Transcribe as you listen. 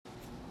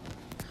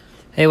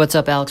Hey, what's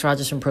up? Alex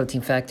Rogers from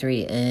Protein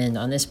Factory, and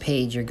on this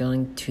page you're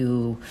going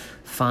to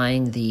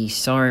find the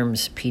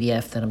SARMS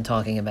PDF that I'm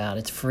talking about.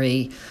 It's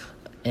free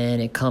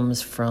and it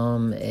comes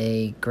from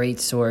a great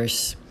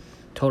source,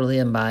 totally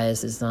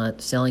unbiased. It's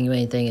not selling you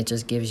anything, it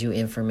just gives you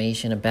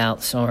information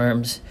about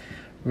SARMS,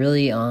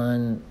 really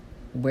on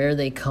where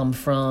they come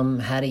from,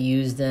 how to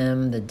use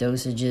them, the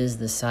dosages,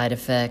 the side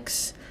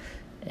effects,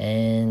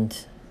 and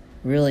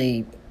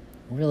really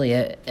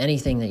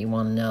anything that you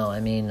want to know. I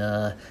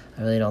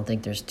really don't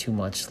think there's too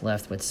much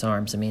left with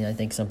SARMS. I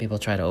think some people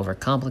try to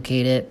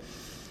overcomplicate it,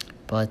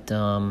 but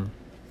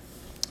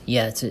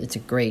it's a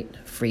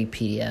great free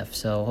PDF,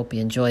 so hope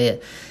you enjoy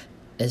it.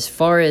 As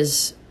far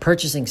as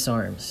purchasing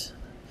SARMS,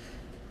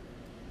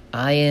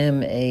 I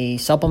am a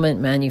supplement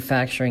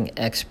manufacturing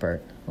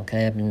expert.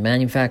 Okay, I've been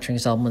manufacturing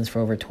supplements for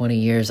over 20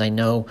 years. I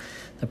know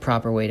the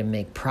proper way to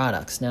make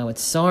products. Now,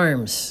 it's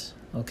SARMS,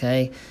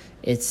 okay?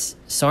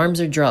 SARMS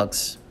are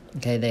drugs.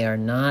 Okay, they are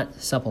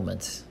not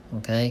supplements,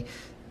 okay?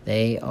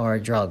 They are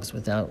drugs.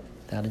 Without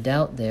a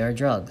doubt, they are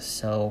drugs.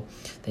 So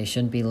they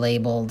shouldn't be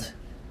labeled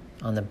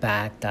on the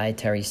back,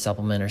 dietary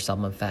supplement or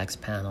supplement facts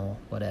panel,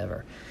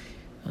 whatever.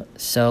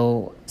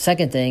 So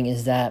second thing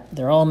is that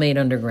they're all made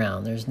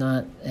underground. There's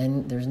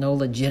no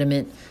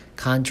legitimate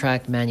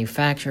contract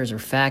manufacturers or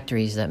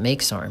factories that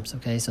make SARMS,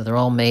 okay? So they're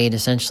all made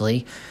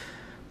essentially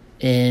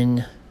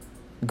in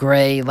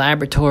gray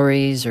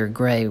laboratories or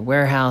gray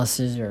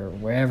warehouses or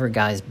wherever,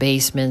 guys'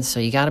 basements. So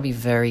you got to be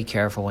very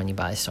careful when you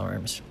buy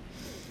SARMS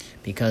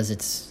because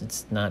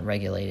it's not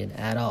regulated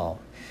at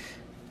all.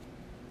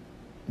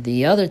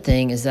 The other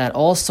thing is that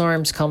all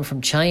SARMS come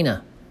from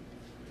China.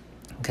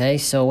 Okay,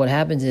 so what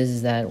happens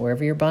is that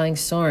wherever you're buying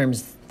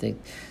SARMS,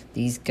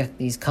 these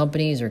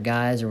companies or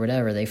guys or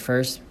whatever, they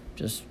first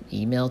just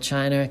email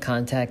China,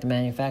 contact the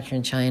manufacturer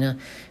in China,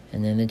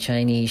 and then the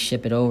Chinese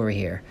ship it over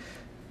here.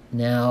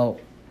 Now,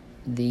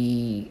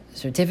 the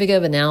certificate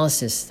of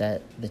analysis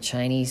that the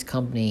Chinese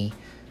company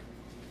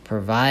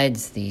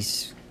provides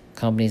these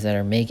companies that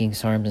are making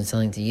SARMS and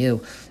selling to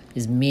you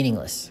is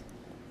meaningless.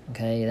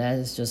 Okay, that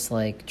is just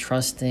like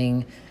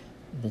trusting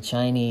the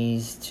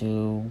Chinese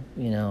to,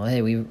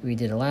 hey, we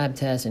did a lab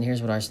test and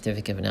here's what our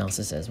certificate of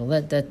analysis says.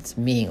 Well, that's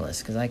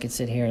meaningless because I could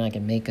sit here and I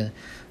can make a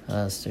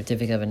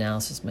certificate of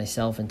analysis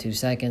myself in 2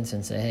 seconds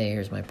and say, hey,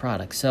 here's my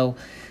product. So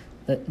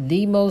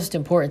the most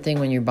important thing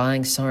when you're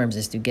buying SARMS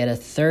is to get a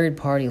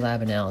third-party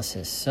lab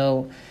analysis.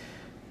 So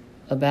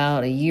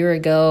about a year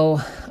ago,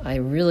 I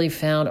really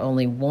found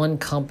only one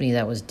company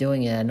that was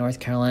doing it in North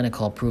Carolina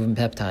called Proven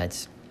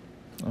Peptides.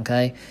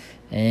 Okay?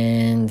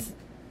 And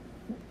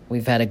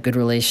we've had a good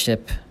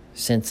relationship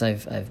since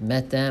I've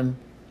met them.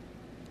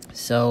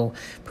 So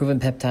Proven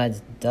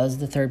Peptides does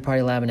the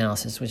third-party lab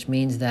analysis, which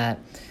means that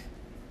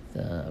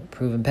the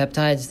Proven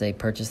Peptides, they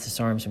purchase the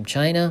SARMS from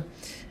China,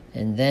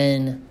 and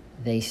then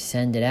they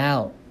send it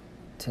out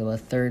to a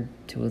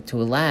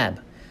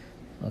lab,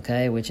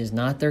 okay, which is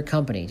not their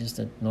company, just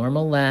a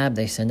normal lab.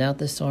 They send out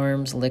the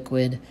SARMS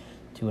liquid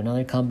to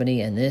another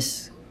company, and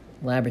this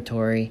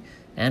laboratory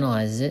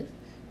analyzes it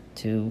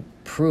to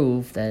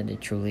prove that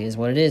it truly is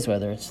what it is,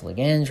 whether it's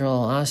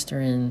Ligandrol,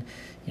 Osterin,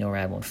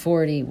 Rad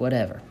 140,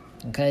 whatever.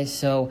 Okay,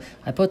 so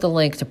I put the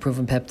link to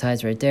Proven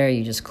Peptides right there.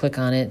 You just click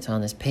on it. It's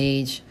on this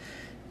page,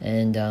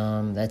 and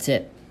that's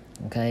it.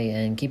 Okay,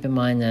 and keep in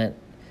mind that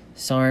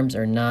SARMS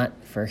are not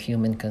for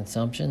human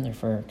consumption. They're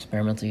for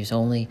experimental use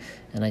only,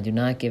 and I do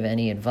not give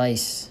any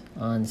advice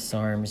on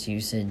SARMS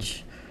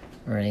usage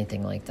or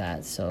anything like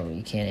that, so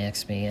you can't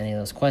ask me any of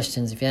those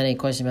questions. If you had any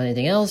questions about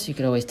anything else, you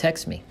could always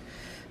text me.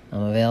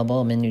 I'm available.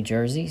 I'm in New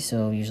Jersey,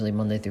 so usually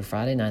Monday through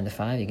Friday, 9 to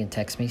 5. You can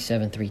text me,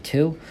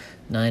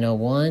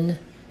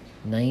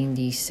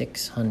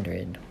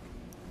 732-901-9600.